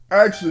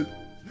Action.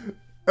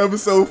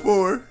 Episode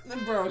 4.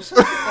 Bro, shut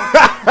the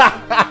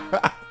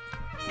fuck up.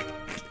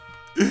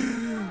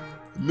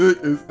 Nick,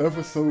 it's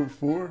episode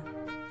 4.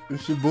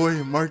 It's your boy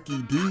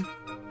Marqui D.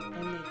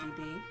 And Nicki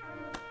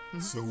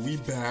D. So we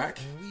back.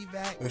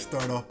 Let's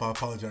start off by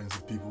apologizing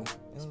to people.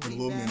 It's been a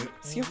little minute.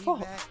 It's your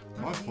fault.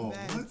 My fault.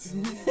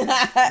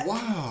 What?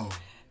 Wow.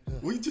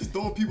 We just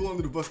throwing people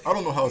under the bus. I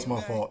don't know how it's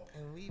my fault,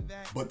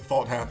 but the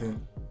fault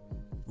happened.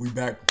 We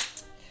back.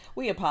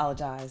 We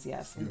apologize.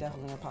 Yes, we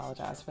definitely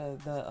apologize for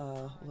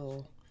the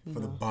little. For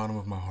the bottom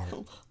of my heart.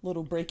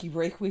 Little breaky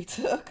break we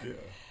took. Yeah.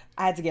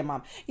 I had to get my.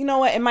 You know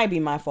what? It might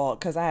be my fault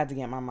because I had to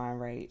get my mind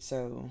right.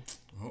 So.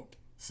 Oh,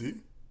 see,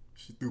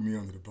 she threw me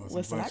under the bus.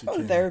 Listen, I go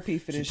to therapy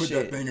for this shit. She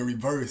put that thing in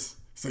reverse,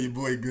 so your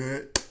boy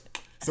good.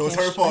 So it's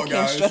her fault, guys. I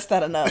can't stress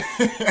that enough.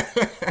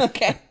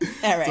 Okay,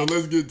 all right. So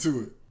let's get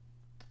to it.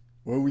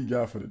 What we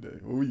got for today?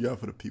 What we got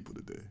for the people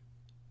today?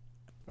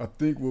 I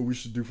think what we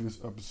should do for this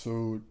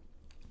episode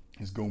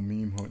is go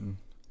meme hunting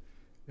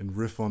and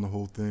riff on the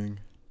whole thing.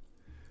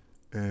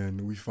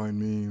 And we find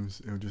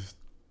memes and just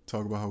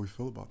talk about how we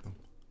feel about them.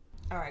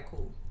 All right,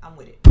 cool. I'm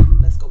with it.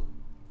 Let's go.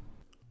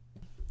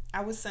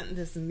 I was sent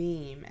this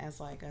meme as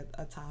like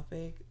a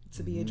topic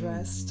to be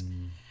addressed.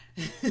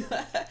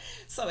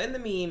 So in the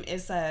meme, it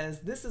says,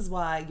 "This is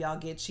why y'all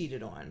get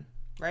cheated on,"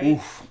 right?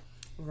 Oof.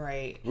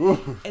 Right.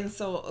 Oof. And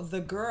so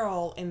the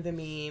girl in the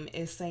meme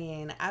is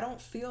saying, "I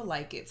don't feel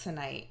like it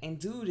tonight." And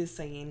dude is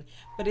saying,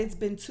 "But it's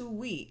been 2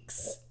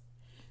 weeks."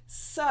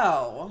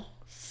 So...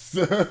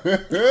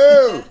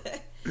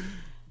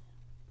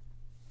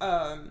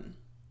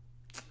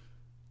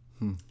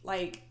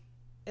 like,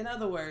 in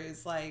other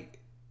words, like,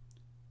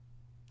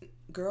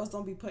 girls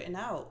don't be putting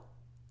out.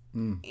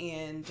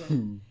 And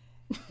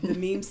the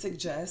meme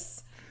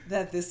suggests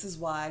that this is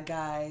why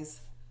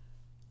guys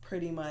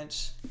pretty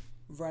much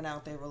run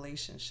out their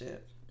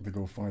relationship. They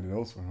go find it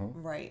elsewhere, huh?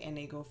 Right, and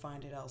they go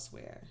find it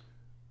elsewhere.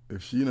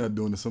 If she not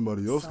doing it,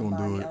 somebody else gonna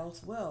do it. Somebody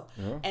else will.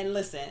 Yeah. And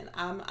listen,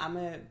 I'm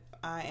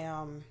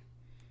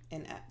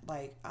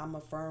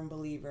a firm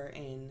believer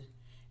in,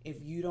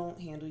 if you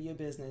don't handle your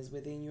business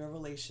within your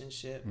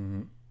relationship,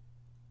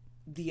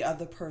 the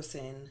other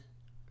person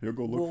he'll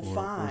go look for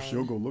it, or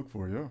she'll go look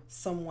for it. Yeah.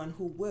 Someone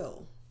who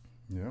will.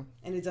 Yeah.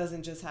 And it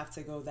doesn't just have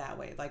to go that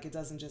way. Like, it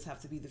doesn't just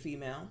have to be the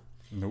female.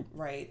 Nope.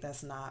 Right?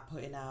 That's not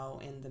putting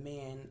out and the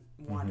man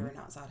wandering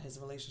outside his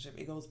relationship.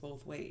 It goes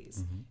both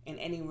ways in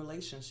any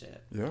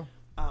relationship. Yeah.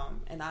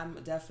 And I'm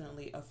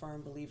definitely a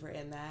firm believer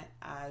in that.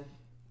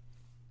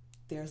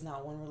 There's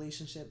not one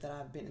relationship that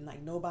I've been in.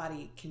 Like,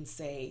 nobody can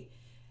say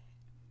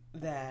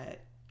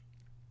that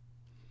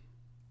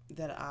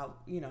I,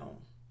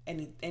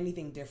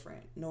 anything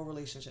different. No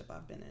relationship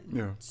I've been in.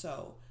 Yeah.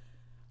 So,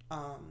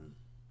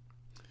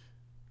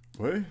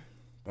 Wait.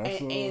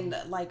 That's and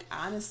like,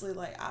 honestly,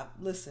 like,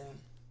 listen.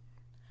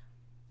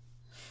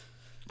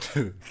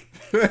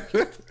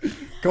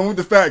 Come with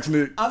the facts,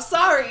 Nick. I'm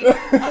sorry.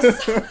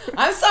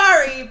 I'm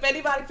sorry if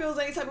anybody feels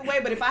any type of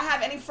way, but if I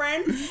have any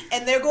friend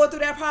and they're going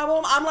through that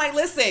problem, I'm like,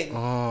 listen.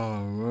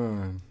 Oh,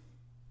 man.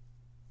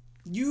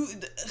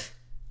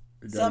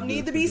 Something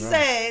need to be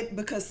said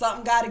because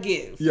something got to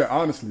give. Yeah,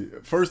 honestly.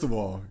 First of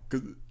all,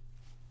 because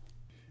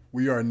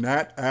we are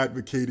not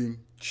advocating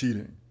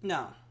cheating.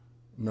 No.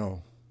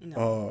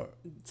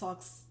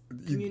 Talks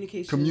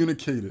communication.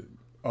 Communicate it.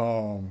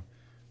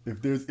 If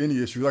there's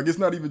any issue, like, it's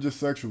not even just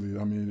sexually.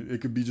 I mean,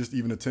 it could be just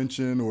even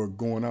attention or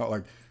going out.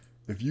 Like,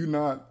 if you're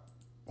not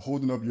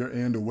holding up your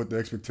end of what the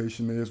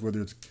expectation is,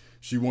 whether it's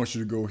she wants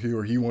you to go here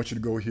or he wants you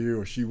to go here,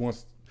 or he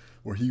wants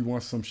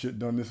some shit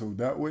done this or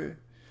that way,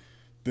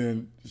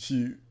 then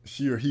she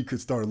or he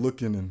could start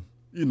looking and,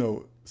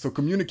 so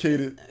communicate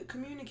it.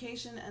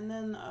 Communication, and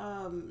then,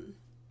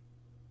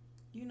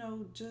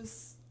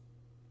 just...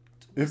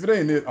 If it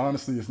ain't it,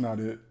 honestly, it's not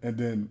it. And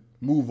then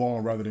move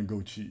on rather than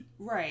go cheat.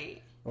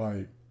 Right.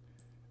 Like,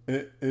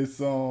 it's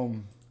a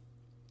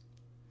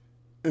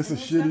it's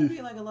shitty. Gotta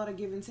be like a lot of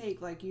give and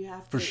take. Like, you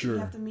have to, for sure. You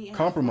have to meet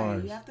compromise.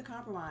 halfway. You have to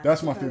compromise.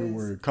 That's my favorite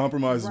word.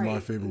 Compromise is my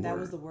favorite word. That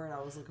was the word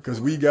I was looking for.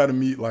 Because we got to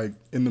meet, like,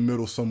 in the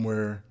middle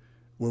somewhere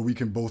where we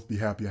can both be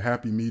happy. A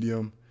happy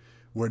medium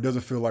where it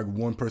doesn't feel like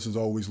one person's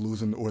always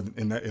losing, or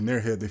in their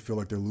head they feel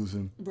like they're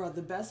losing. Bro,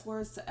 the best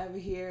words to ever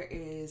hear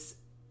is,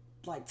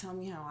 like, tell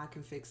me how I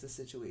can fix the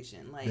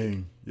situation. Like,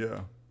 dang,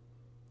 yeah.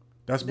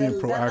 That's being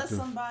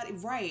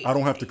proactive. Right. I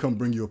don't have to come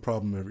bring you a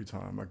problem every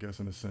time, I guess,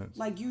 in a sense.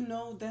 Like,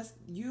 that's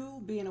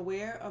you being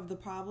aware of the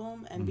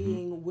problem and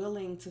being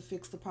willing to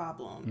fix the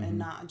problem and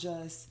not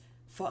just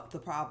fuck the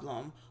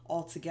problem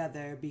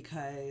altogether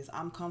because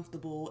I'm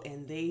comfortable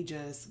and they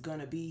just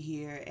gonna be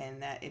here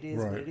and that it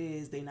is what it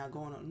is. They not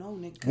going on. No,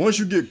 nigga. Once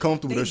you get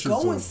comfortable, they that shit's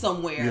going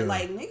somewhere. Yeah.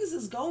 Like, niggas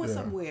is going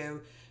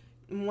somewhere.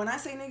 When I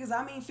say niggas,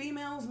 I mean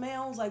females,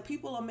 males. Like,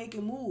 people are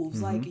making moves.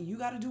 Like, you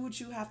got to do what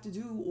you have to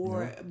do,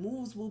 or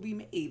moves will be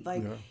made.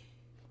 Like,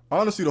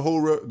 honestly, the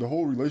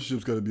whole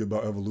relationship's got to be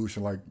about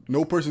evolution. Like,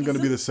 no person's going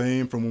to be the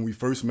same from when we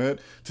first met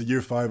to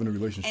year 5 in a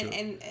relationship.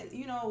 And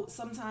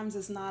sometimes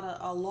it's not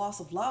a loss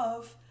of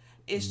love.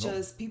 It's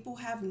just people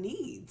have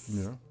needs.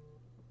 Yeah.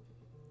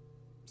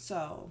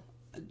 So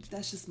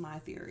that's just my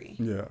theory.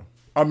 Yeah.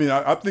 I mean,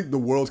 I think the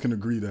world can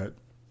agree that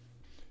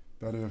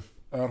if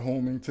at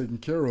home ain't taken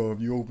care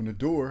of, you open the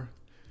door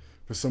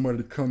for somebody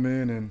to come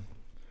in and,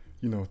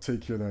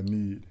 take care of that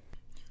need.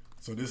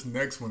 So this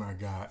next one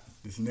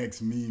this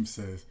next meme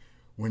says,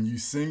 when you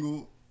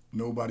single,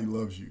 nobody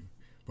loves you.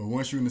 But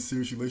once you're in a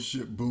serious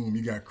relationship, boom,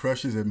 you got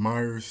crushes,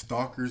 admirers,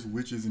 stalkers,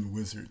 witches, and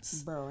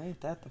wizards. Bro, ain't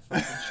that the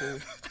fucking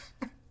truth?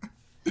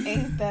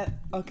 Ain't that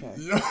okay?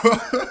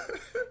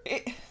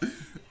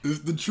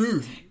 It's the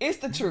truth. It's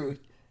the truth.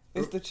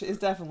 It's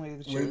definitely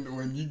the truth.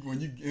 When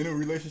you in a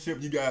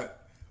relationship, you got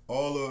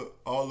all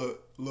the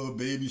little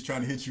babies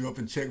trying to hit you up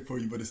and check for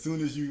you. But as soon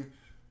as you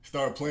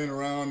start playing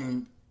around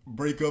and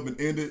break up and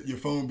end it, your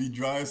phone be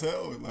dry as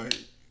hell. Like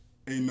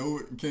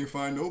can't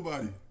find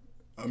nobody.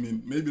 I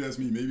mean, maybe that's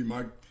me. Maybe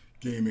my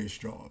game ain't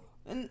strong.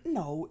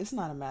 No, it's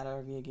not a matter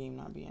of your game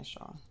not being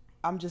strong.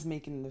 I'm just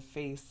making the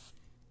face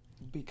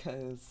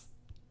because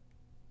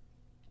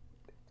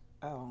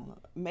I don't know.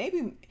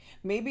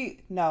 Maybe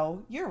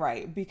no, you're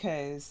right,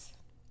 because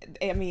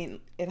I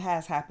mean, it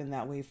has happened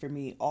that way for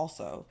me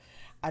also.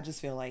 I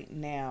just feel like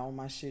now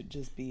my shit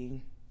just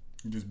be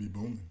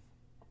booming.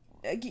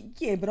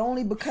 Yeah, but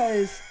only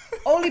because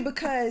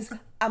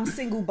I'm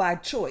single by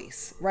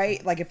choice,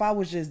 right? Like if I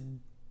was just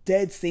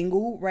dead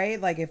single,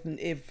 right? Like if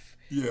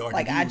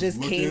like I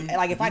just came,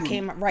 like if I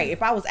came, right?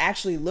 If I was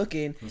actually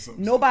looking,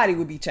 nobody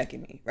would be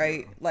checking me,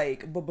 right? Yeah.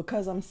 Like, but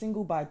because I'm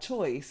single by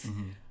choice,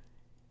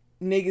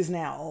 niggas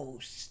now,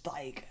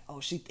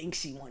 she thinks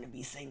she want to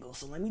be single,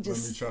 so let me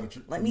just no,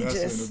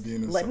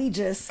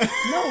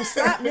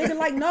 stop, nigga,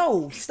 like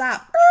no,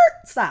 stop,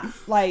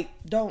 like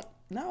don't,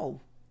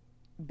 no.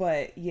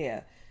 But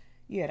yeah,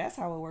 that's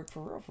how it worked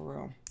for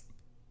real.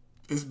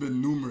 It's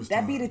been numerous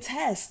times. That be the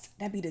test.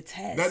 That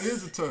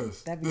is a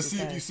test. To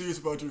see if you're serious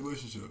about your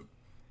relationship.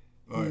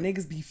 Like,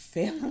 niggas be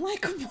failing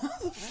like a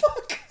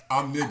motherfucker.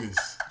 I'm niggas.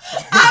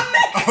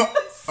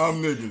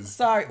 I'm niggas.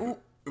 Sorry.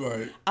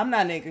 Like, I'm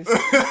not niggas.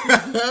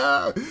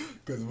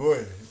 Because,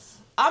 boy.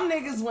 I'm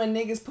niggas when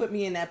niggas put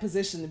me in that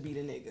position to be the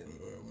nigga.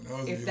 When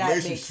I was if in a that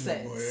relationship, makes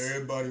sense. Boy,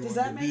 everybody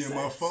wanted to be in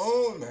my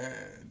phone,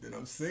 man. Then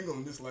I'm single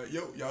and it's like,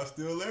 yo, y'all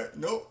still there?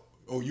 Nope.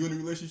 Oh, you in a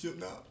relationship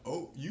now?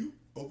 Oh, you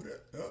over there?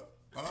 Yep.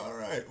 All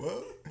right,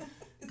 well,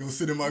 go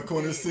sit in my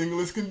corner single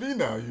as can be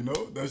now,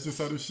 That's just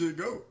how this shit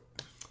go.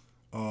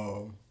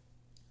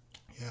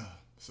 Yeah,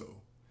 so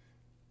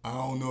I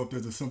don't know if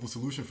there's a simple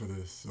solution for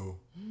this, so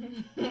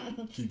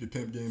keep your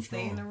pimp game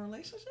strong. Stay in a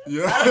relationship?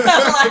 Yeah.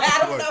 I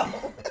don't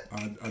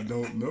know. I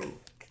don't know.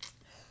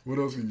 What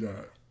else we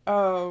got?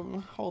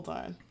 Hold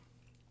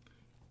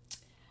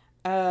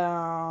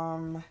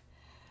on.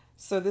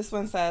 So this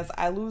one says,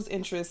 I lose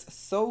interest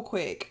so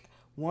quick.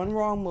 One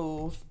wrong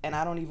move, and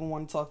I don't even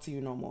want to talk to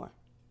you no more.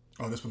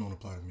 Oh, this one don't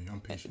apply to me.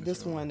 I'm patient.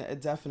 This one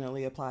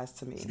definitely applies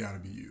to me. It's got to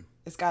be you.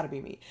 It's got to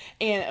be me.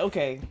 And,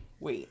 okay,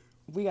 wait.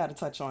 We got to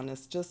touch on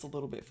this just a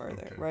little bit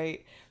further, okay.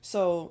 Right?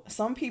 So,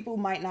 some people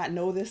might not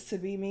know this to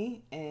be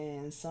me,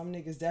 and some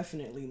niggas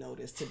definitely know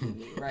this to be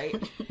me, right?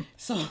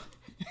 So,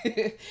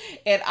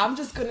 and I'm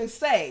just going to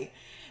say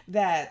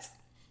that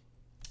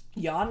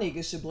y'all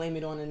niggas should blame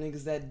it on the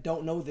niggas that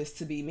don't know this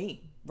to be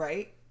me,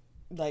 right?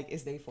 Like,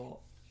 it's their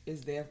fault.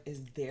 Is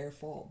their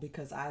fault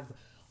because I've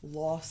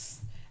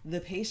lost the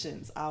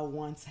patience I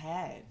once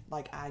had.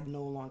 Like, I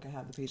no longer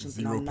have the patience.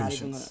 Zero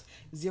patience.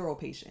 Zero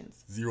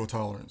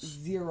tolerance.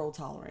 Zero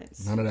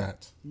tolerance. None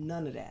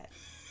of that.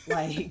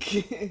 Like,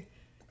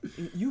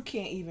 you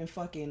can't even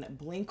fucking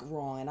blink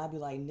wrong, and I'd be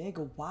like,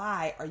 nigga,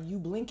 why are you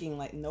blinking?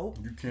 Like, nope.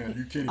 You can't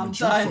even I'm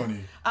shoot done. Funny.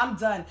 I'm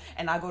done.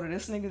 And I go to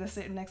this nigga that's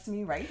sitting next to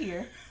me right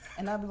here,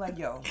 and I'd be like,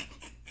 yo,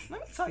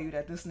 let me tell you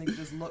that this nigga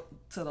just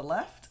looked to the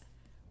left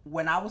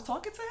when I was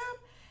talking to him,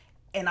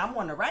 and I'm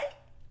on the right,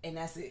 and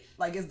that's it.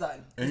 Like, it's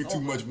done. Ain't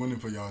too much winning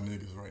for y'all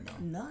niggas right now.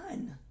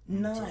 None.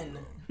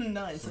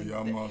 So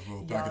y'all might as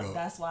well pack it up.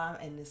 That's why,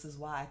 and this is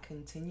why I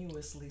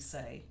continuously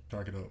say,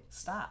 pack it up.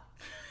 Stop.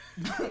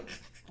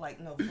 Like,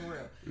 no, for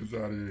real. It's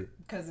out of here.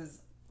 Because it's,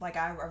 like,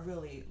 I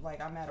really,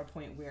 like, I'm at a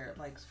point where,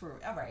 like, for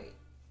all right.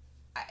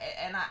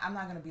 I'm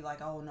not going to be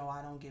like, oh, no,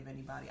 I don't give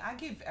anybody. I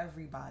give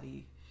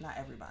everybody, not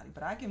everybody,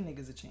 but I give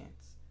niggas a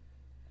chance.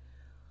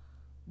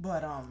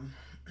 But,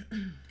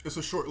 it's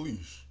a short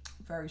leash.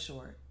 Very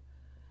short.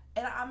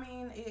 And I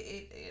mean,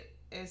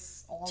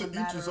 it's all to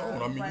each his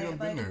own. I mean, right? You done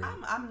been there.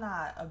 I'm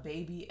not a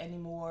baby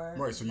anymore.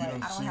 Right, so you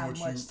don't see what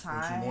you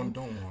want,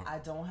 don't want. I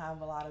don't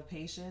have a lot of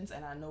patience,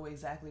 and I know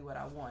exactly what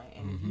I want.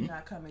 And if you're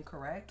not coming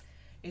correct,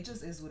 it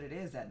just is what it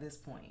is at this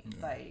point.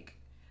 Yeah. Like,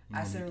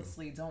 I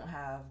seriously don't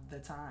have the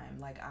time.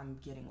 Like, I'm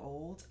getting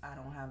old. I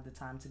don't have the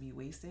time to be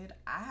wasted.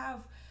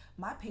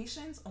 My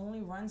patience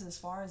only runs as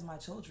far as my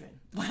children.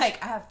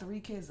 Like, I have 3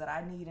 kids that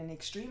I need an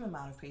extreme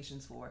amount of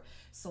patience for.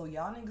 So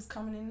y'all niggas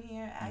coming in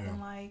here acting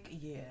like,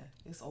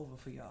 it's over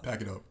for y'all.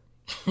 Pack it up.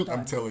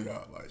 I'm telling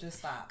y'all, like, just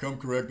stop. Come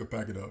correct or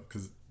pack it up,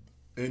 because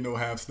ain't no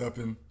half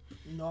stepping.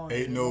 No,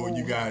 when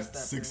you got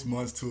 6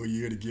 months to a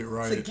year to get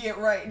right.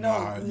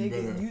 No,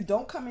 nigga, you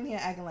don't come in here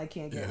acting like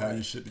can't get right. Have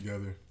your shit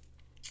together.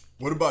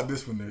 What about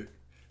this one, Nick?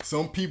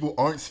 Some people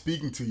aren't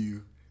speaking to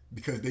you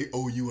because they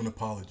owe you an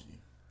apology.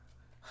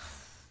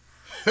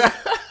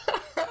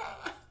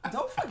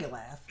 Don't fucking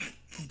laugh.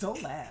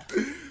 Don't laugh.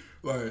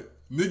 Like,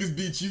 niggas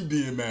beat you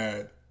being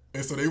mad,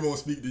 and so they won't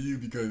speak to you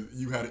because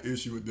you had an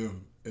issue with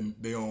them, and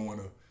they don't want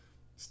to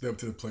step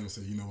to the plate and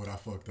say, you know what, I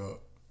fucked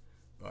up.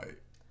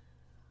 Like,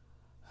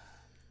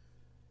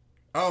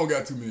 I don't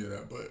got too many of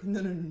that, but...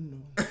 No.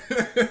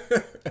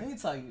 Let me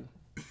tell you.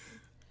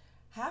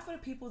 Half of the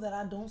people that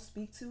I don't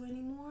speak to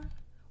anymore,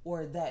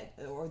 or that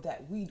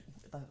we...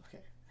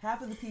 Okay.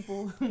 Half of the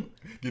people...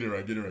 Get it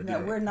right.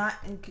 That we're not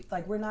in...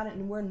 Like,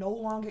 we're no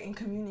longer in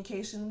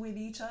communication with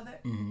each other.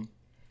 Mm-hmm.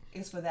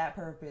 It's for that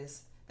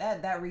purpose.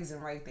 That reason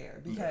right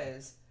there.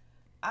 Because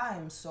I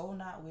am so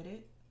not with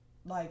it.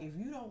 Like, if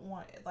you don't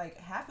want... Like,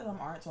 half of them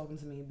aren't talking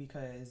to me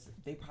because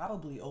they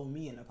probably owe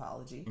me an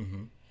apology.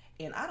 Mm-hmm.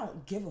 And I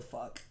don't give a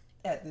fuck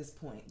at this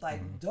point.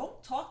 Like,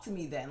 don't talk to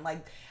me then.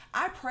 Like,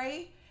 I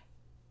pray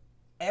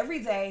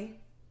every day,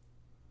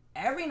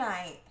 every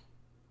night,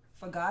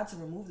 for God to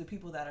remove the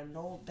people that have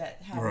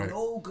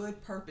no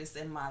good purpose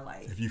in my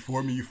life. If you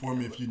for me, you for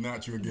me. If you're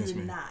not, you're against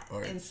me. You're not.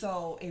 Right. And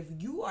so, if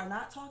you are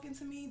not talking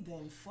to me,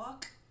 then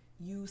fuck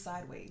you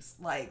sideways.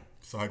 Like,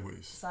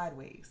 sideways.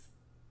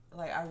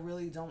 Like, I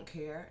really don't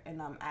care.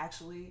 And I'm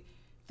actually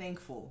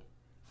thankful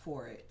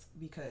for it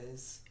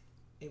because...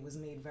 It was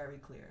made very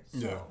clear. So,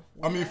 yeah.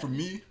 I mean, for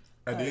me,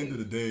 at the end of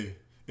the day,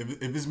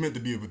 if it's meant to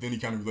be with any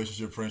kind of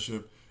relationship,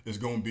 friendship, it's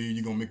going to be,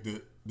 you're going to make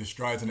the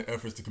strides and the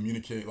efforts to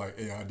communicate like,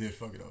 hey, I did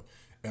fuck it up.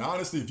 And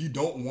honestly, if you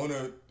don't want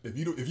to,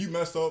 if you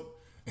messed up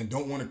and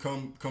don't want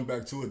to come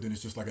back to it, then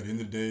it's just like at the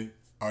end of the day,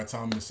 our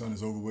time in the sun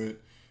is over with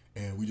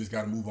and we just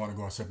got to move on and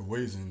go our separate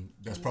ways. And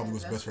that's probably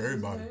what's best for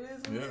everybody.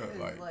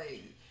 Like,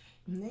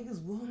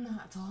 niggas will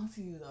not talk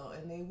to you though,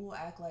 and they will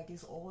act like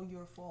it's all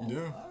your fault. Yeah.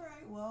 All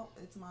right, well,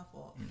 it's my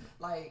fault.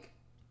 Like,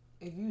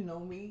 if you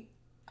know me,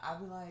 I'll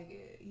be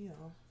like, you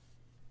know.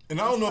 And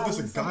I don't know if it's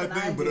a guy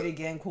thing, but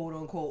again, quote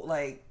unquote,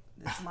 like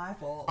it's my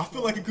fault. I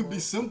feel like it could be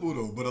simple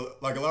though,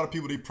 but like a lot of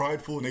people, they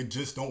prideful and they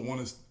just don't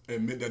want to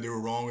admit that they were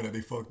wrong or that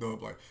they fucked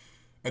up. Like.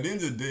 At the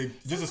end of the day,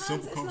 just a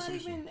simple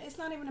conversation. It's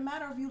not even a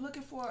matter of you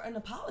looking for an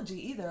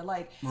apology either.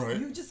 Like, right.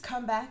 You just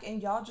come back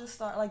and y'all just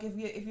start, like,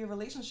 if your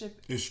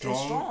relationship is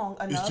strong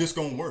enough, it's just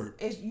gonna work.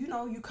 It's,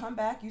 you come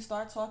back, you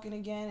start talking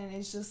again, and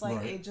it's just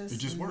like, it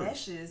just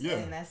meshes,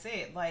 and that's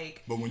it.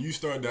 Like, but when you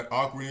start that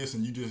awkwardness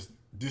and you just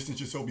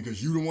distance yourself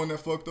because you the one that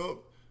fucked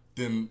up,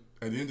 then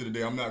at the end of the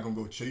day, I'm not gonna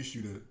go chase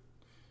you to,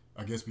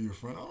 I guess, be your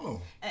friend. I don't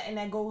know. And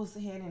that goes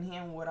hand in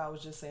hand with what I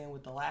was just saying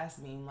with the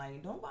last meme.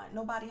 Like,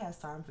 nobody has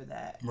time for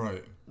that.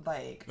 Right.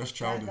 Like, that's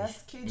childish.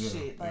 That's kid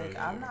shit. Like,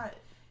 I'm not.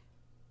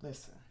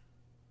 Listen.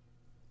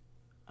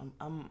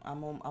 I'm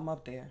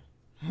up there,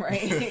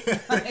 right?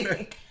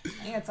 Like, I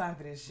ain't got time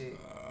for this shit.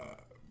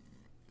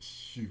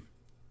 Shoot.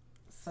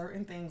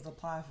 Certain things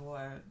apply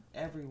for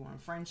everyone.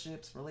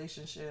 Friendships,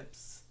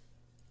 relationships.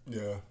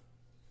 Yeah.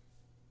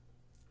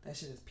 That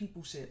shit is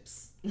people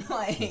ships.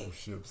 Like, people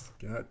ships.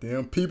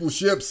 Goddamn people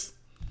ships.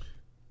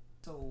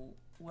 So,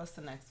 what's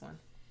the next one?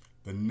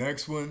 The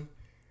next one,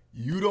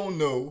 you don't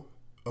know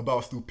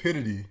about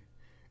stupidity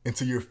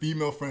until your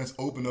female friends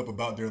open up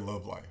about their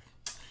love life.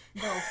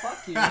 Bro,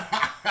 fuck you.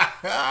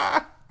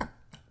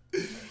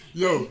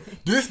 Yo,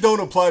 this don't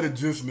apply to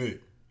just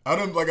Nick. I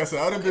done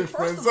been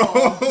friends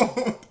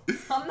zoned.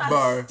 I'm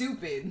not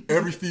stupid.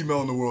 Every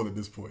female in the world at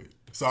this point.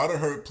 So I done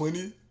heard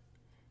plenty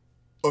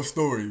of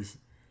stories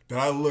that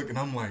I look and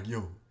I'm like,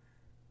 yo,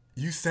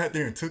 you sat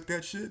there and took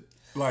that shit?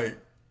 Like,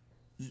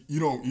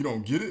 you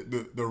don't get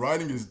it? The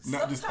writing is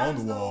not just on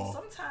the wall.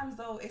 Sometimes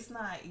though, it's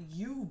not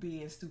you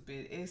being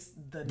stupid. It's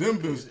the them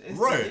niggas. It's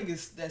right. The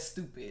niggas that's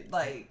stupid.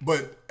 Like,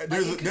 but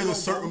there's a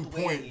certain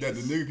point that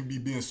the nigga can be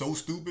being so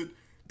stupid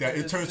that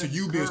it turns to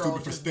you being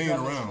stupid for staying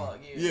around. Fuck,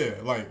 yeah,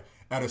 like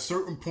at a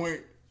certain point,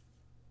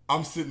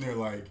 I'm sitting there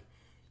like,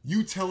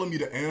 you telling me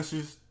the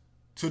answers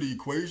to the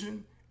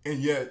equation, and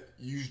yet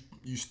you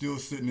still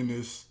sitting in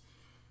this.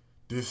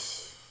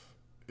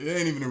 It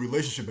ain't even a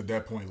relationship at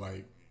that point.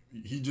 Like,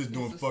 he just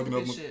doing fucking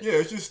up. Shit. Yeah,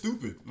 it's just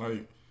stupid.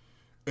 Like,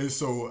 and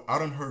so I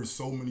done heard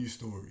so many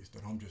stories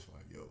that I'm just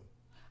like, yo.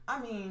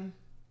 I mean,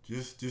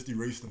 just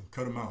erase them,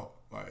 cut them out.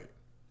 Like,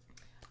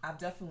 I've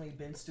definitely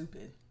been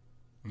stupid.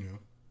 Yeah.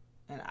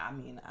 And I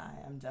mean,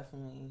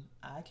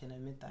 I can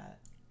admit that.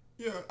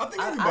 Yeah, I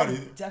think everybody.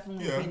 I've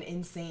definitely been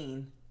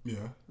insane.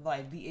 Yeah.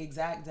 Like, the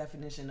exact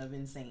definition of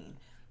insane.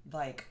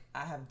 Like,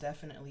 I have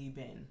definitely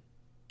been.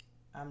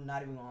 I'm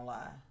not even gonna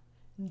lie.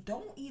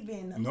 Don't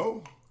even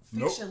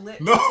fix your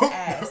lips to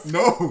ask.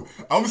 No.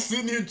 I'm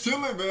sitting here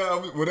chilling,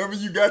 man. Whatever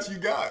you got, you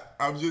got.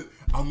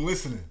 I'm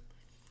listening.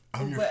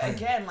 I'm your friend.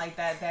 But again, like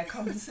that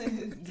comes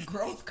in,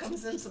 growth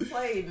comes into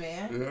play,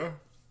 man.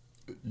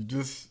 Yeah.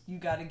 You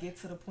got to get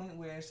to the point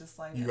where it's just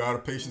like, you got a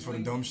patience for the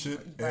dumb shit.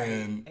 Right,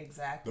 and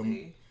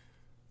exactly.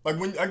 Like,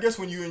 I guess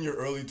when you're in your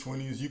early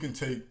 20s,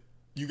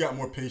 you got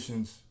more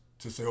patience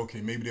to say,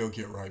 okay, maybe they'll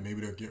get right.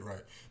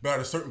 But at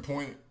a certain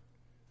point,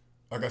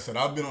 like I said,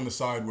 I've been on the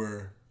side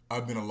where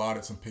I've been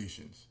allotted some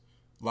patience.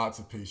 Lots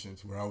of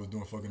patience where I was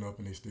doing fucking up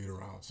and they stayed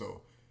around.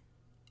 So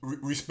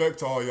respect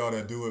to all y'all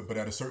that do it, but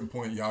at a certain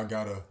point, y'all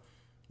gotta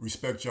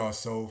respect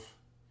yourself,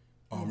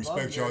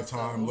 respect your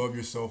time, love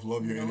yourself,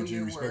 love your energy,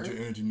 respect your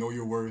energy, know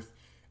your worth,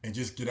 and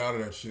just get out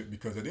of that shit.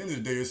 Because at the end of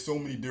the day, there's so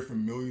many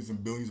different millions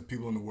and billions of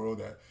people in the world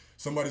that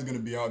somebody's gonna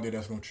be out there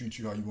that's gonna treat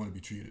you how you want to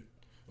be treated.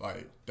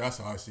 Like, that's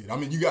how I see it. I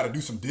mean, you got to do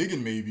some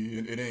digging, maybe.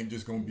 It ain't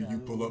just gonna be you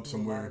pull up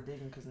somewhere.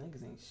 Digging because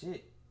niggas ain't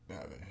shit. Nah,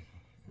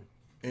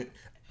 man.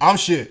 I'm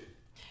shit.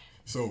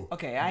 So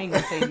okay, I ain't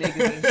gonna say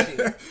niggas ain't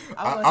shit.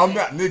 I'm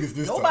not niggas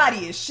this nobody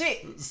time. is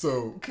shit.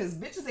 So because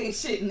bitches ain't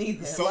shit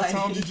neither.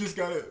 Sometimes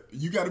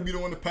you gotta be the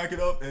one to pack it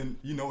up and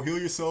heal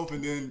yourself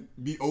and then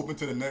be open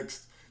to the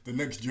next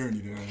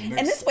journey.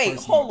 And this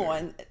hold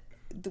on.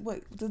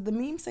 What did the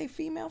meme say?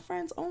 Female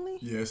friends only?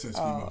 Yeah, it says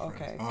female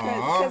friends. Okay,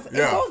 because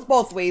it goes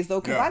both ways though.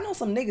 Because Yeah. I know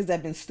some niggas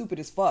that been stupid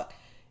as fuck.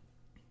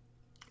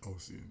 Oh,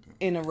 see.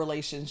 In a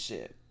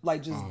relationship,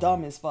 like just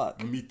dumb as fuck.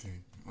 Let me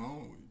think.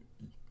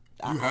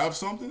 You have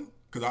something?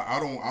 Because I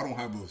don't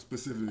have a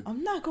specific.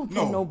 I'm not gonna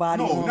put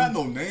nobody. No, on. not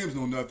no names,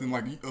 no nothing.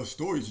 Like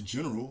stories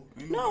general.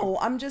 No,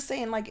 I'm just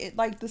saying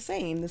like the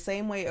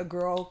same way a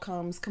girl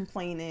comes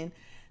complaining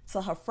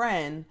to her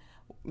friend,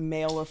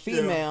 male or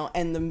female,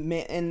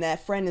 and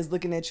that friend is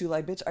looking at you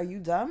like, bitch, are you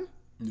dumb?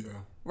 Yeah.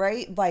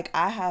 Right? Like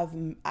I've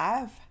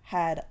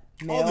had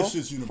male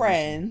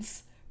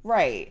friends.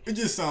 Right. It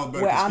just sounds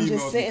better. Where I'm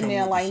just sitting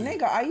there like,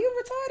 nigga, are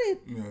you retarded?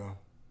 Yeah.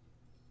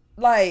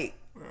 Like.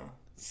 Yeah.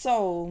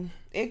 So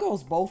it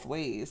goes both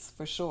ways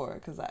for sure.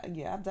 Because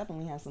I've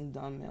definitely had some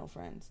dumb male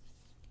friends.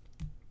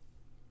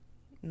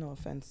 No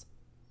offense.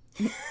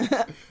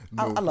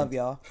 I love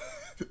y'all.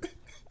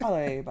 I love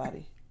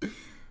everybody.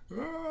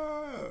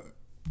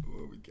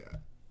 What we got?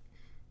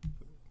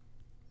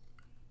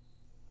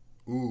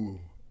 Ooh,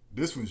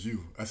 this one's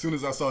you. As soon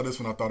as I saw this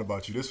one, I thought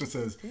about you. This one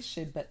says, "This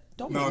shit, but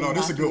don't." No,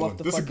 this is a good one.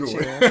 This is a good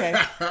one. Okay?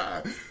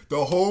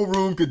 The whole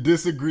room could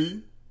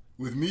disagree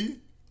with me.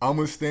 I'm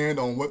gonna stand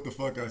on what the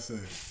fuck I said.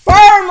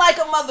 Firm like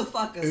a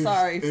motherfucker.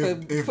 Sorry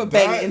for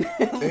begging.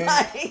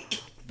 Like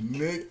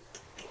Nick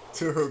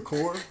to her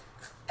core.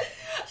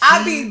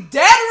 I be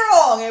dead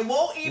wrong and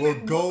won't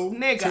even go.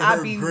 Nigga,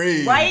 I be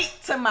grave. Right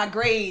to my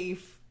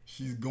grave.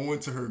 She's going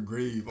to her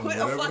grave. Put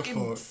a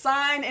fucking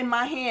sign in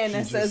my hand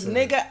that says,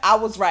 "Nigga, I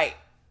was right."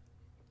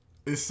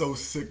 It's so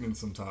sickening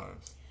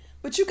sometimes.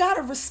 But you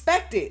gotta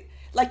respect it.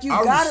 Like you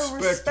gotta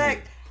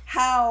respect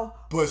how.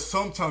 But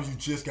sometimes you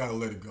just gotta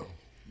let it go.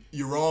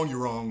 You're wrong. You're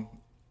wrong.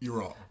 You're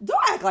wrong. Don't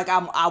act like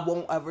I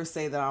won't ever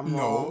say that I'm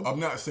wrong. No, I'm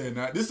not saying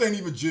that. This ain't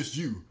even just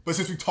you. But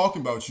since we're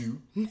talking about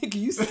you, nigga,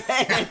 you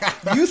said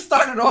you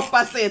started off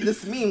by saying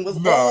this meme was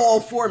all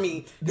for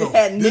me. It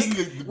had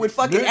Nick with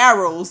fucking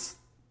arrows.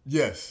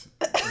 Yes,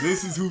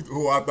 this is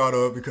who I thought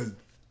of because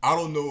I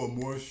don't know a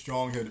more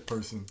strong-headed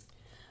person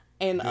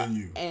than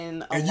you.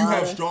 And you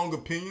have strong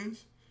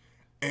opinions,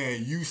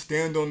 and you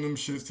stand on them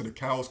shits till the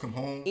cows come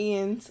home.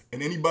 And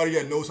anybody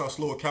that knows how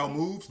slow a cow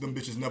moves, them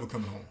bitches never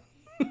coming home.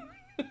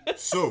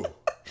 So.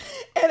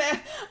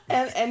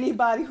 And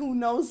anybody who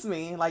knows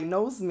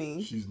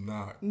me, she's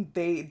not.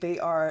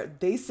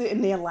 They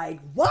sitting there like,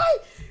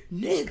 what,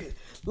 nigga?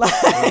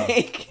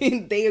 Like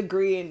they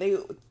agree and they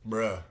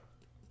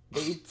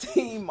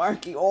team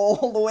Marqui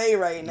all the way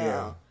right now.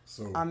 Yeah,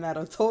 so I'm at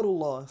a total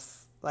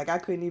loss. Like I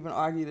couldn't even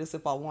argue this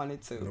if I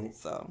wanted to. Nope.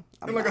 So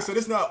I said,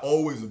 it's not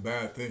always a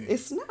bad thing.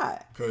 It's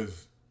not,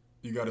 because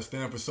you got to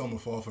stand for something,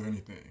 fall for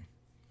anything.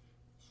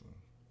 So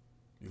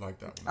you like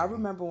that one? I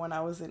remember when I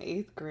was in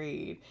 8th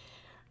grade,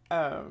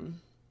 of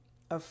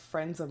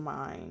friends of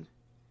mine.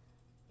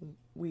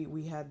 We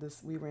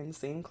were in the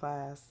same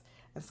class,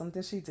 and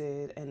something she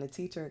did, and the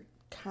teacher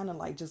kind of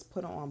like just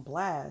put her on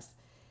blast,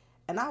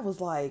 and I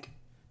was like.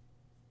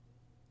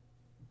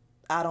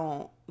 I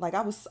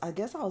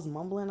guess I was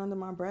mumbling under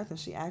my breath, and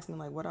she asked me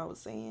like what I was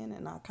saying,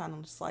 and I kind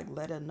of just like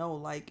let her know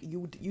like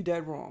you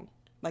dead wrong,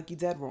 like you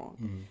dead wrong.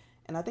 Mm-hmm.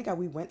 And I think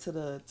we went to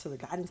the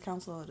guidance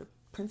counselor or the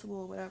principal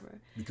or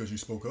whatever. Because you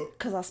spoke up?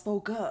 Because I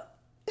spoke up.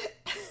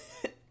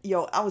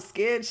 Yo, I was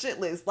scared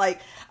shitless. Like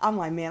I'm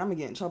like, man, I'm gonna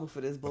get in trouble for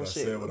this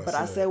bullshit. But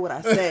I said what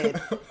I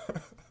said.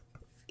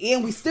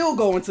 And we still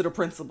going to the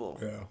principal.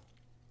 Yeah.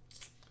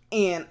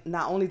 And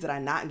not only did I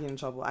not get in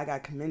trouble, I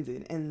got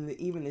commended. And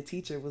even the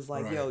teacher was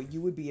like, right. Yo, you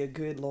would be a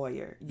good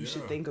lawyer. You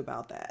should think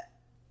about that.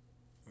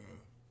 Yeah.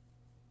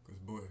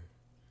 Because, boy,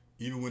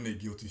 even when they're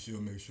guilty,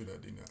 she'll make sure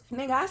that they're not.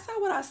 Nigga, I said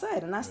what I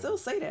said. And I still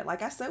say that.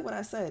 Like, I said what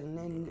I said.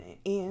 And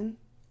then,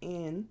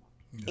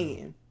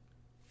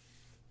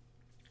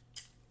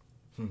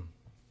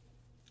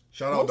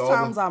 Shout out to all most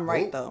times I'm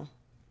right, though.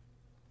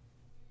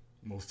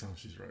 Most times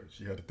she's right.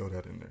 She had to throw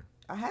that in there.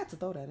 I had to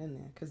throw that in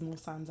there. Because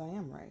most times I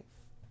am right.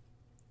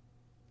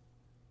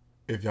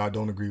 If y'all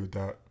don't agree with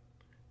that,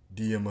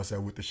 DM us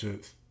at With The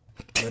Shits.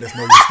 Let us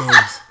know your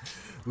stories.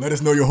 Let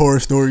us know your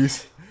horror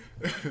stories.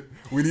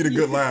 We need a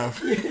good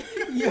laugh.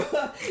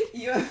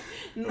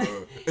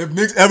 If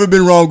Nick's ever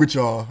been wrong with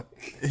y'all,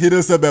 hit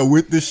us up at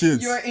With The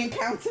Shits. Your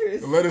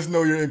encounters. Let us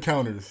know your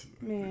encounters.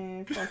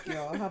 Man, fuck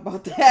y'all. How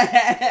about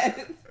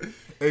that?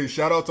 Hey,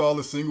 shout out to all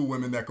the single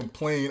women that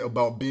complain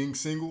about being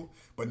single,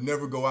 but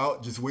never go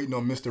out, just waiting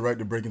on Mr. Right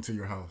to break into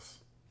your house.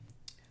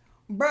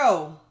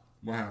 Bro.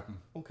 What happened?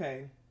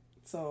 Okay.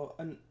 So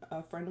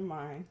a friend of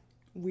mine,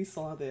 we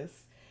saw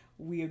this.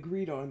 We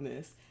agreed on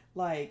this.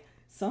 Like,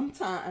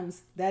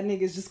 sometimes that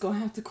nigga's just gonna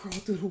have to crawl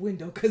through the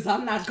window because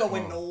I'm not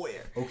going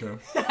nowhere. Okay.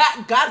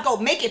 God go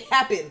make it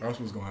happen. That's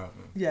what's gonna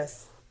happen.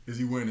 Yes. Is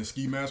he wearing a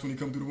ski mask when he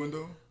come through the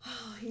window?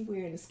 Oh, he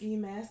wearing the ski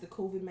mask, the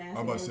COVID mask,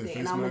 I'm about to say face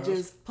and I'm gonna mask?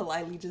 just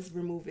politely just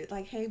remove it.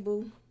 Like, hey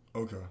boo.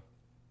 Okay.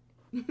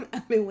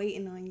 I've been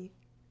waiting on you.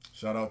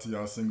 Shout out to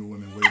y'all single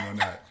women waiting on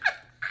that.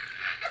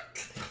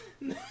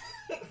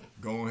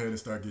 Go ahead and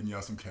start getting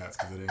y'all some cats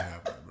because it ain't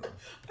happening, bro.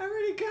 I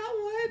already got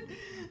one.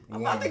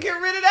 I'm about to get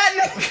rid of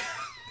that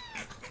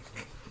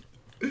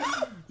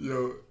nigga.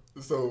 Yo,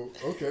 so,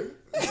 okay.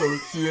 So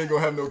she ain't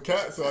gonna have no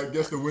cat, so I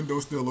guess the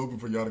window's still open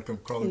for y'all to come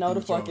crawling No,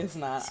 through. the fuck it's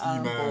not.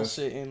 I'm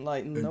bullshitting.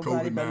 Like,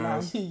 nobody but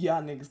not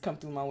y'all niggas come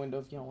through my window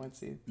if y'all want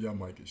to. Y'all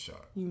might get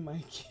shot. You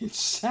might get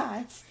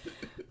shot.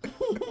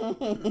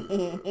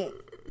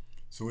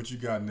 So what you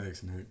got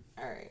next, Nick?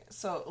 All right.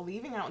 So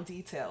leaving out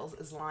details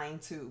is lying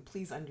too.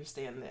 Please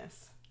understand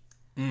this.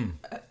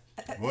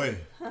 Boy,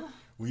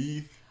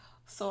 weave.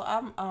 So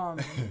I'm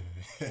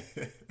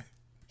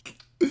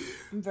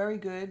very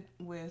good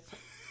with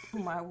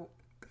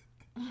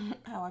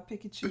how I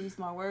pick and choose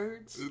my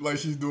words. Like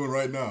she's doing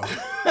right now.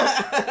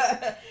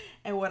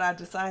 And what I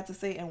decide to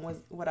say and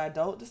what I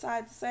don't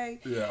decide to say.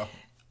 Yeah.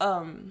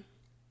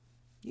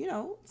 You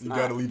know, you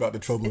gotta leave out the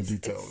troubling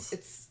details.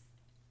 It's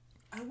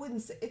I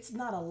wouldn't say it's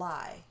not a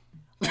lie.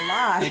 A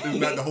lie. It's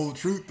not the whole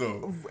truth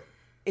though.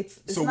 It's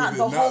so not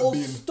the whole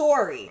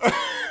story.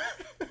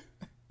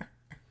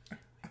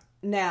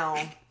 Now,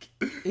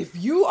 if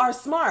you are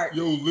smart,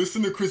 yo,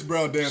 listen to Chris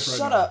Brown dance right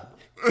now. Shut up.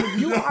 If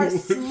you are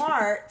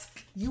smart,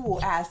 you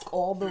will ask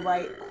all the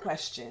right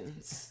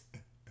questions.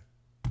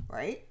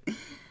 Right?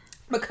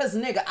 Because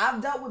nigga,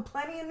 I've dealt with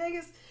plenty of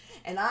niggas,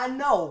 and I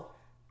know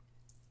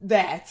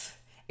that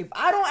if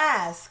I don't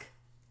ask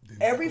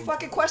every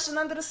fucking question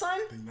under the sun,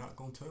 they not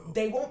gonna tell.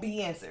 They won't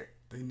be answered.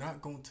 They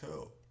not gonna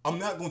tell. I'm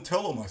not gonna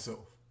tell on myself.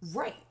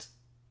 Right.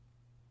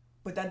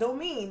 But that don't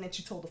mean that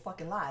you told a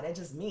fucking lie. That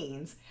just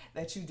means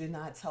that you did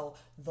not tell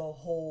the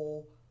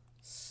whole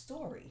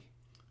story.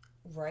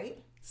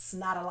 Right? It's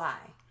not a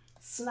lie.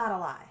 It's not a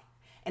lie.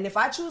 And if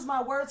I choose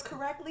my words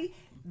correctly,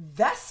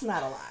 that's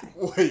not a lie.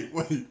 Wait.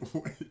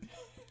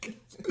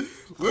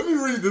 Let me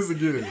read this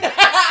again.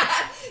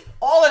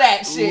 All of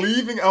that shit.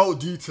 Leaving out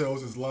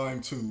details is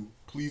lying too.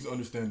 Please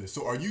understand this.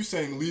 So are you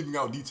saying leaving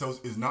out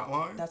details is not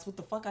lying? That's what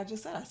the fuck I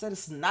just said. I said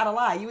it's not a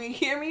lie. You ain't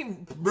hear me?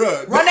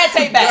 Bruh. Run that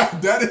tape back.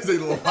 That is a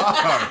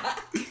lie.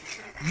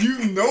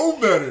 You know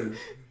better.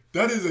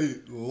 That is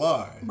a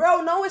lie.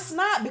 Bro, no, it's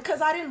not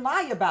because I didn't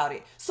lie about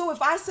it. So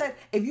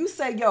if you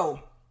said, yo,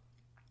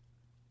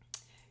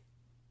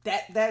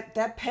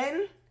 that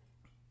pen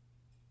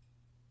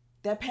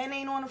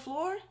ain't on the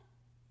floor.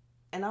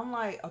 And I'm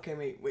like, okay,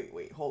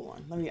 wait, hold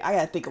on. I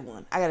gotta think of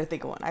one. I gotta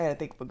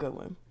think of a good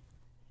one.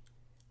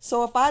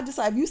 So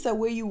if you said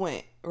where you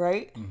went,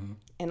 right? Mm-hmm.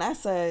 And I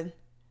said,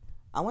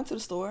 I went to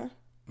the store.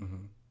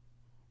 Mm-hmm.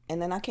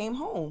 And then I came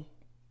home.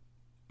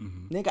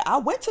 Mm-hmm. Nigga, I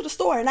went to the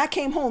store and I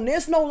came home.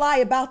 There's no lie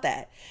about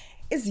that.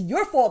 It's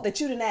your fault that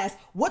you didn't ask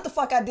what the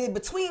fuck I did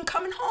between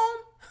coming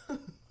home.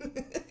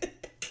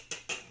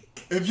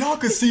 If y'all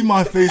could see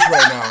my face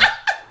right now,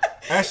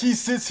 as she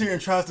sits here and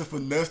tries to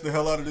finesse the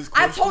hell out of this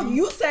question. I told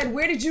you said,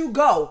 where did you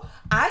go?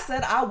 I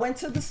said, I went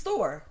to the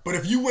store. But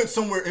if you went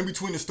somewhere in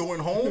between the store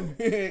and home,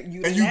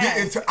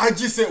 I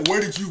just said,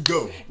 where did you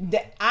go?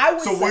 I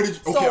went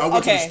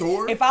to the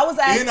store. If I was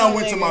asking, then I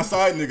went to my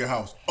side nigga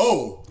house.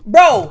 Oh,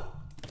 bro,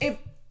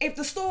 if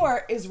the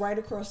store is right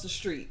across the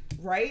street,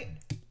 right,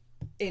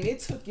 and it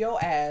took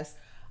your ass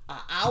an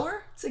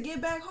hour to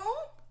get back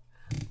home,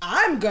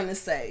 I'm gonna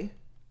say,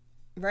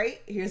 right,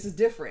 here's the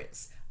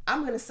difference.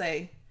 I'm gonna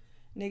say,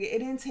 nigga, it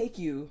didn't take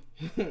you.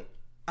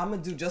 I'm gonna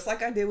do just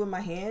like I did with my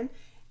hand.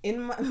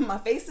 In my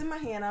face in my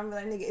hand, I'm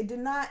like, nigga, it did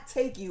not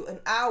take you an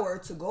hour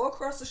to go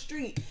across the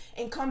street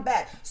and come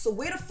back. So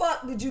where the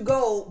fuck did you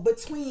go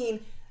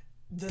between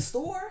the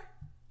store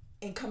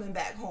and coming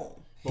back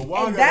home? But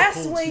why? And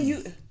that's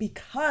when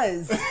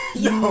because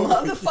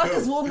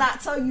motherfuckers will not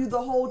tell you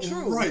the whole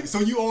truth. Right. So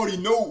you already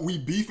know we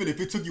beefing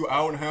if it took you an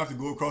hour and a half to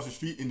go across the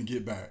street and to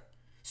get back.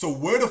 So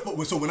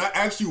so when I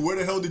ask you where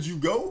the hell did you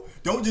go,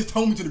 don't just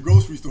tell me to the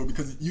grocery store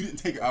because you didn't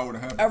take an hour and a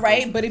half. All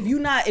right, but if you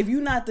not the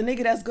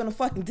nigga that's gonna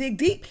fucking dig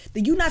deep,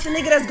 then you not the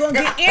nigga that's gonna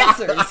get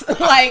answers.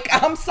 Like,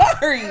 I'm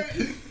sorry.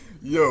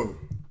 Yo.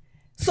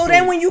 So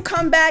then when you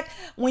come back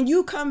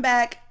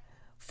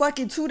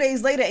fucking 2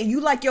 days later and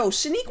you like, yo,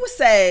 Shaniqua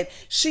said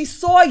she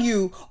saw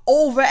you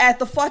over at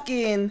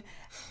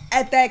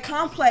that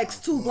complex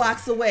 2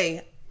 blocks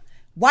away.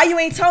 Why you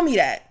ain't tell me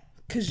that?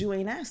 Cause you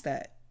ain't asked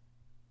that.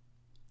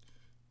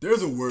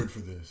 There's a word for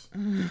this.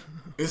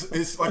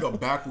 It's like a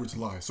backwards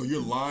lie. So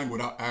you're lying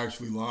without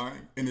actually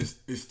lying, and it's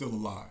still a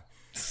lie.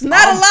 It's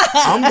not a lie.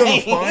 I'm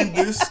gonna find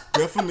this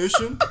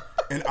definition,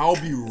 and I'll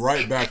be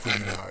right back for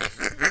you guys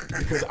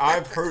because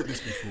I've heard this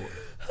before.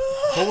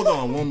 Hold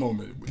on one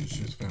moment with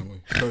Shit's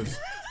family. Because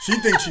she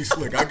thinks she's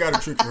slick. I got a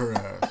trick for her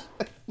ass.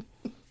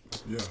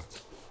 Yeah.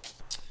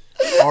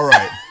 All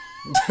right.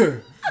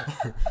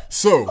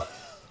 So,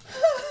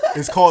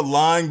 it's called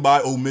lying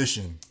by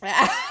omission.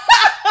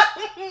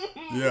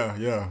 Yeah,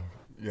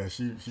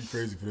 she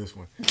crazy for this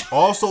one.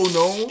 Also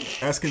known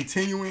as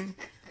continuing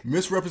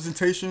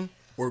misrepresentation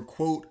or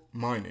quote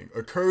mining,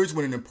 occurs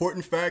when an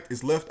important fact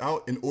is left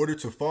out in order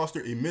to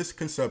foster a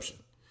misconception.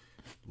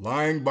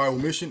 Lying by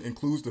omission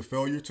includes the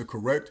failure to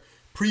correct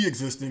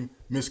pre-existing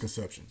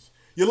misconceptions.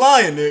 You're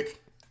lying,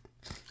 Nick.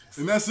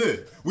 And that's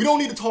it. We don't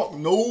need to talk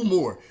no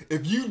more.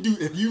 If you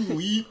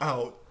leave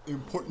out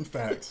important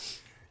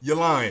facts, you're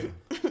lying.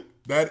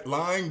 That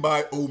lying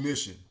by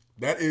omission.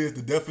 That is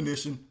the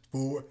definition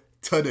for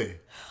today.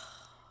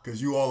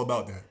 Because you all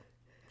about that.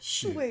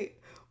 Shit. Wait.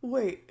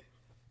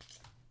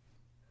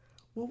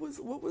 What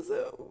was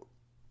it?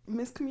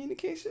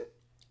 Miscommunication?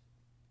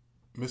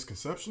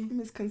 Misconception?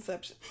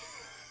 Misconception.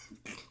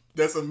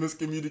 That's a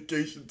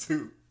miscommunication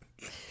too.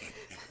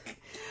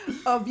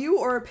 A view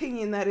or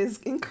opinion that is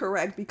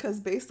incorrect because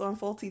based on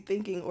faulty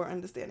thinking or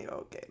understanding.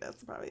 Okay,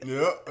 that's probably it.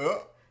 Yeah.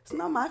 It's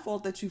not my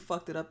fault that you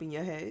fucked it up in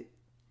your head.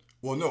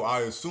 Well, no,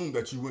 I assumed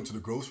that you went to the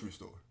grocery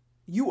store.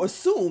 You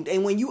assumed,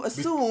 and when you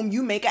assume,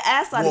 you make an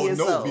ass out of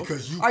yourself. No,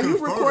 because you Are confirmed,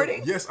 you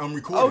recording? Yes, I'm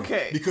recording.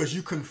 Okay. Because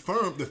you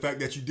confirmed the fact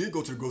that you did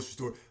go to the grocery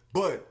store,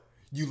 but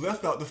you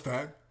left out the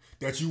fact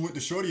that you went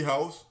to Shorty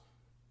house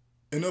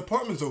and the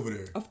apartment's over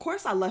there. Of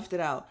course I left it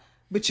out.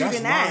 But you That's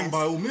didn't lying ask.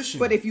 by omission.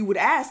 But if you would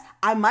ask,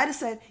 I might have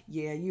said,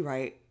 yeah, you're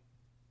right.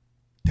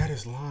 That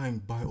is lying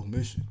by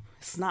omission.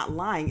 It's not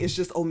lying. It's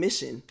just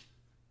omission.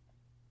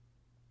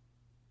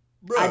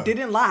 Bruh. I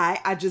didn't lie.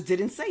 I just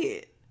didn't say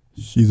it.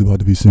 She's about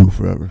to be single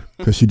forever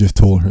because she just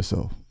told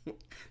herself.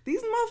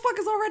 These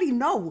motherfuckers already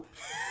know.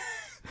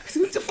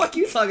 What the fuck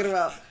you talking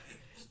about?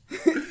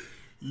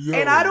 Yo.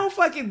 And that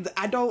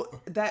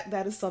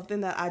is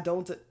something that I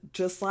don't,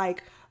 just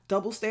like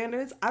double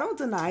standards, I don't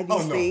deny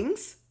these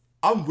things.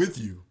 I'm with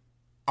you.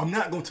 I'm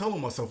not going to tell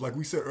on myself like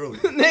we said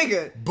earlier.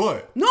 Nigga.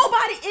 But.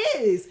 Nobody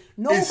is.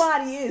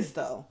 Nobody is,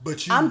 though.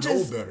 But you know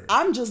better.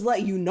 I'm just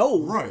letting you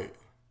know. Right.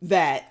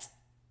 That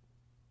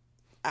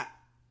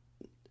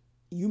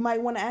you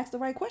might want to ask the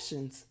right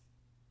questions.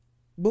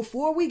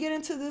 Before we get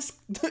into this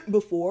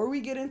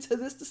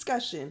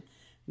discussion,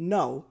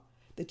 know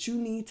that you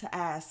need to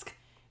ask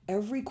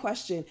every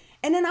question.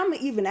 And then I'm going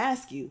to even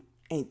ask you,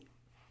 and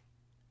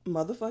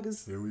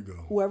motherfuckers, here we go.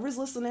 Whoever's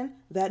listening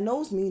that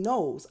knows me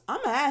knows.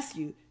 I'm going to ask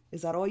you,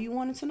 is that all you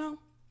wanted to know?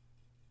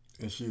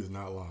 And she is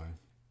not lying.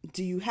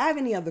 Do you have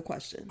any other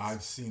questions?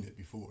 I've seen it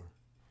before.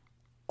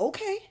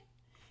 Okay.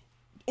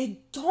 And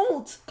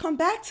don't come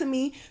back to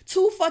me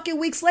 2 fucking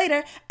weeks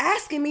later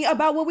asking me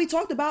about what we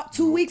talked about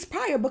 2 weeks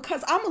prior,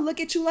 because I'm going to look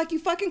at you like you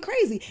fucking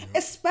crazy. Yep.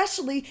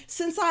 Especially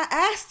since I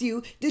asked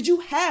you, did you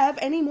have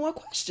any more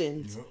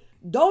questions? Yep.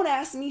 Don't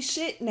ask me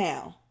shit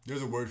now.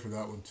 There's a word for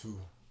that one too.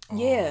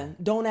 Yeah,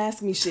 don't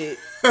ask me shit.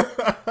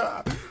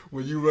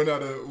 when you run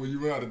out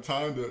of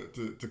time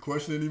to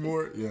question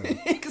anymore, yeah.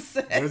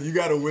 Exactly. You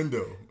got a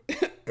window.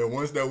 And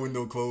once that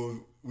window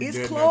closed, it's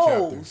dead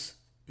closed.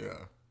 In that chapter.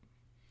 Yeah.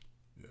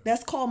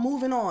 That's called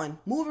moving on.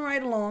 Moving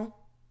right along.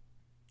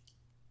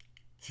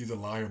 She's a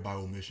liar by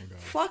omission, guys.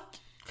 Fuck.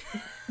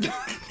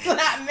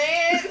 That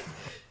man.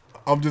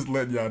 I'm just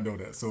letting y'all know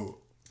that. So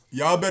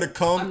y'all better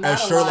come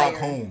as Sherlock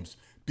Holmes.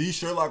 Be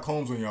Sherlock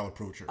Holmes when y'all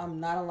approach her. I'm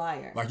not a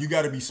liar. Like, you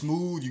got to be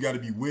smooth. You got to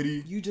be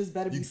witty. You just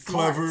better be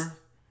smart. Clever.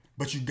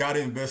 But you got to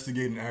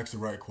investigate and ask the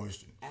right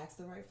questions. Ask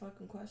the right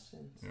fucking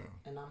questions. Yeah.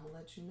 And I'm going to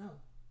let you know.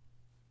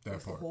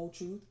 That's the whole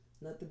truth.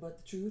 Nothing but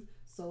the truth.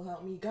 So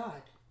help me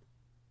God.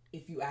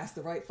 If you ask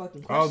the right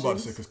fucking questions. I was about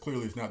to say, because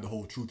clearly it's not the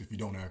whole truth if you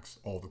don't ask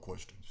all the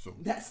questions. So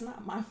that's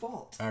not my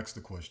fault. Ask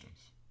the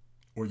questions,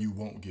 or you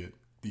won't get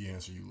the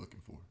answer you're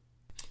looking for.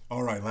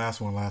 All right, last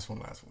one.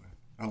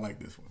 I like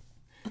this one.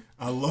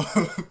 I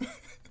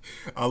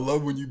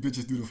love when you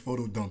bitches do the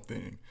photo dump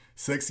thing.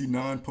 Sexy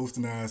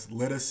non-posting ass,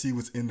 let us see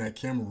what's in that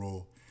camera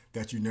roll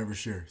that you never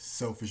share.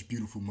 Selfish,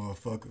 beautiful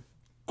motherfucker.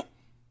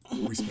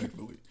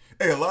 Respectfully.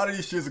 Hey, a lot of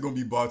these shits are going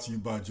to be brought to you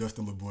by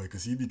Justin LeBoy,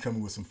 because he be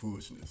coming with some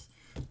foolishness.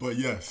 But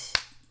yes,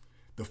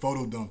 the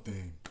photo dump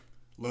thing.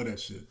 Love that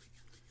shit.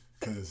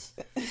 Because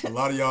a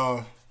lot of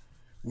y'all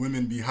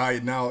women be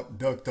hiding out,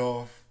 ducked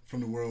off from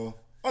the world.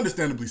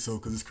 Understandably so,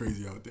 because it's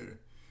crazy out there.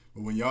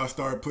 But when y'all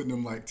start putting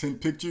them like 10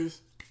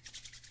 pictures,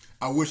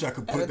 I wish I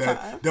could put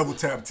that double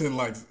tap 10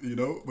 likes,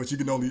 but you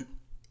can only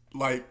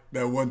like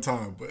that one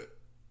time. But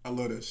I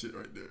love that shit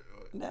right there.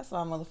 That's why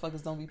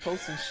motherfuckers don't be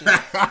posting shit.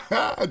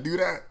 I do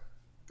that.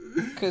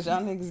 Because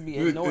y'all niggas be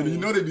annoying.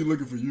 And they be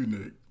looking for you,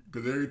 Nick.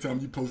 Because every time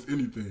you post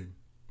anything,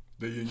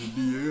 they in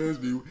your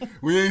DMs.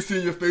 We ain't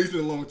seen your face in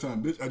a long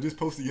time. Bitch, I just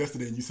posted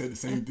yesterday and you said the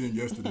same thing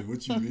yesterday.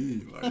 What you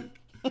mean? Like,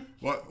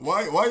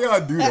 why y'all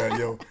do that,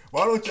 yo?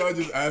 Why don't y'all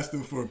just ask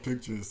them for a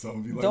picture or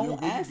something? Be like,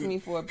 don't ask me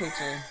for a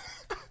picture.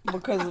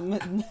 Because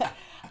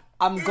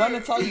I'm going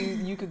to tell you,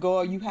 you could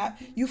go,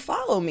 you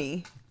follow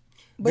me.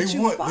 But they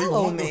you want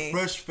follow the me.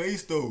 fresh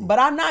face though. But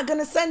I'm not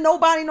gonna send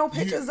nobody no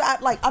pictures.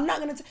 I'm not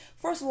gonna.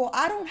 First of all,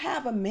 I don't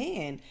have a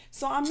man,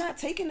 so I'm not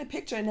taking the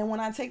picture. And then when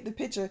I take the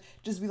picture,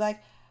 just be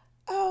like,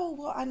 oh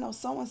well, I know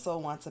so and so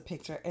wants a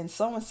picture, and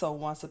so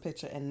wants a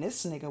picture, and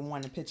this nigga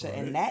want a picture, right.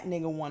 And that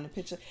nigga want a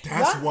picture.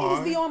 That's Y'all why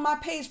niggas be on my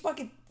page,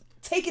 fucking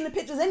taking the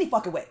pictures any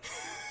fucking way.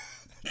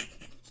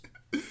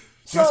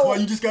 That's why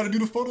you just got to do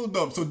the photo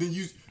dump. So then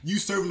you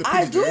serving the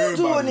pictures. I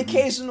do an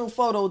occasional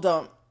photo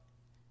dump,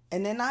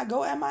 and then I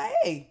go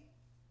MIA.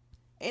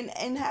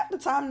 And half the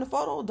time the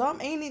photo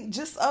dump ain't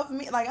just of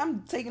me. Like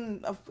I'm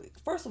taking.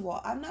 First of all,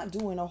 I'm not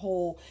doing a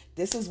whole.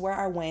 This is where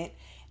I went,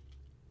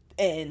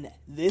 and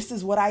this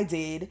is what I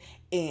did,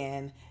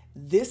 and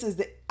this is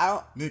the.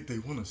 Nick, they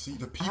want to see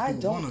the people. I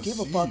don't give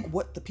a fuck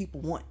what the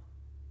people want.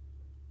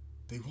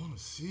 They want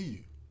to see you.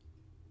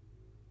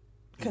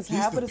 Because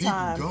half of the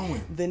time,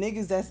 the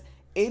niggas that's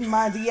in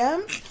my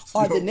DM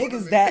are the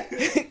niggas that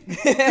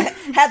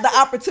had the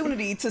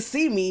opportunity to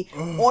see me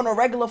on a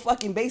regular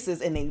fucking basis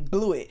and they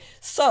blew it.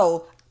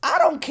 So I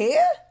don't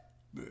care.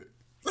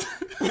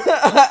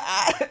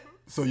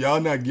 So y'all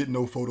not getting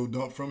no photo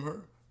dump from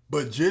her,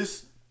 but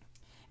just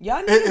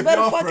y'all niggas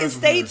better fucking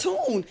stay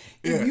tuned.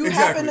 If you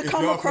happen to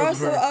come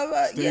across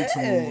her, stay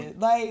tuned.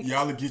 Like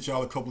y'all will get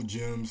y'all a couple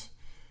gems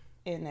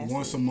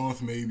once a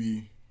month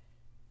maybe.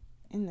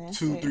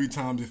 2-3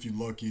 times if you're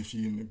lucky, if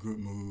she's in a good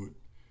mood.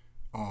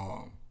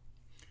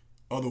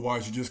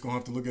 Otherwise, you're just gonna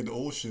have to look at the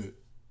old shit.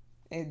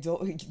 And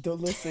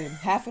don't listen.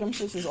 Half of them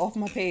shits is off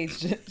my page.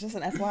 Just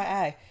an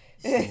FYI.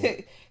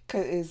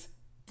 Cause it's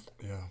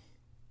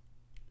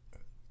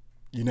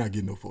you're not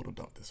getting no photo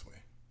dump this way.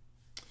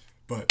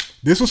 But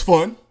this was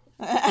fun.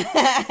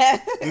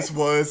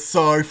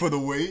 Sorry for the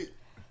wait.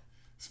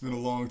 It's been a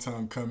long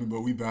time coming, but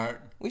we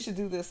back. We should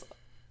do this.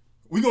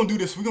 We're gonna do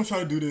this. We're gonna try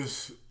to do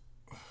this.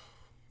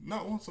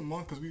 Not once a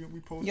month because we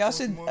post. Y'all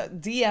should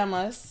DM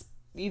us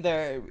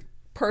either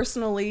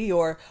personally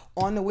or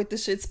on the With the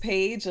Shits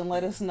page and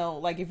let us know,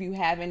 like, if you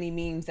have any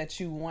memes that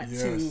you want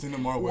send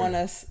them our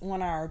way.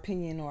 want our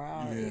opinion or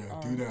our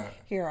do that.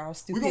 Hear our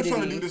stupidity. We're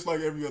gonna try to do this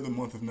like every other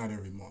month, if not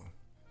every month.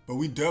 But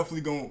we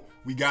definitely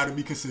we gotta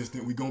be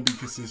consistent. We gonna be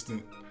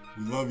consistent.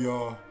 We love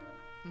y'all.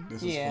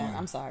 This is fun.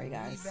 I'm sorry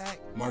guys.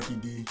 Marqui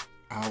D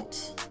out.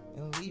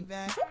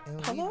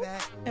 Hello?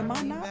 Am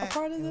I not a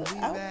part of the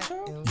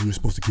outro? You were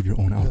supposed to give your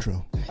own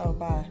outro. Oh,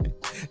 bye.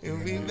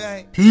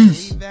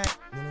 Peace.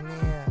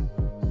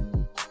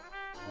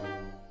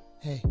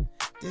 Hey,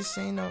 this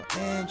ain't no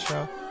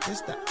intro, this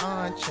the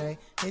entree.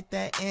 Hit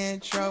that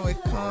intro with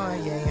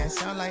Kanye, I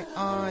sound like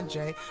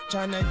Andre.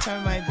 Tryna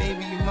turn my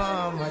baby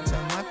mama to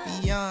my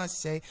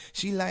fiance.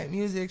 She like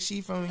music,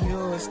 she from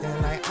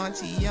Houston, like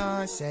Auntie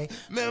Beyonce.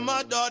 Man,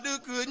 my daughter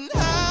couldn't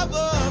have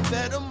a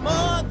better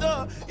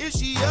mother. If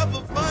she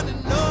ever find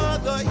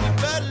another,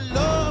 he better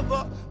love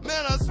her.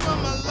 Man, I swear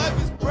my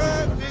life is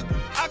perfect,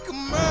 I can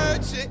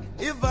merge it.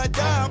 If I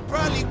die, I'll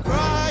probably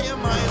cry in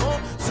my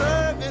own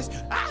service.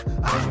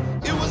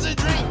 It was a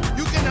dream,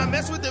 you cannot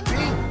mess with the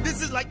beam.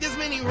 This is like this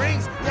many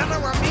rings, y'all know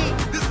what I mean.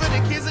 This for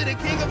the kids of the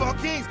king of all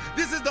kings.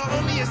 This is the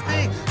homeliest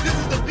thing. This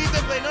is the beat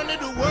that played under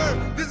the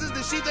word. This is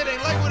the sheep that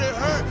ain't like what it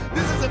hurt.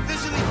 This is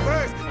officially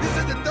first, this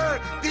is the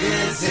third.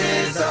 This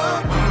is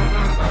the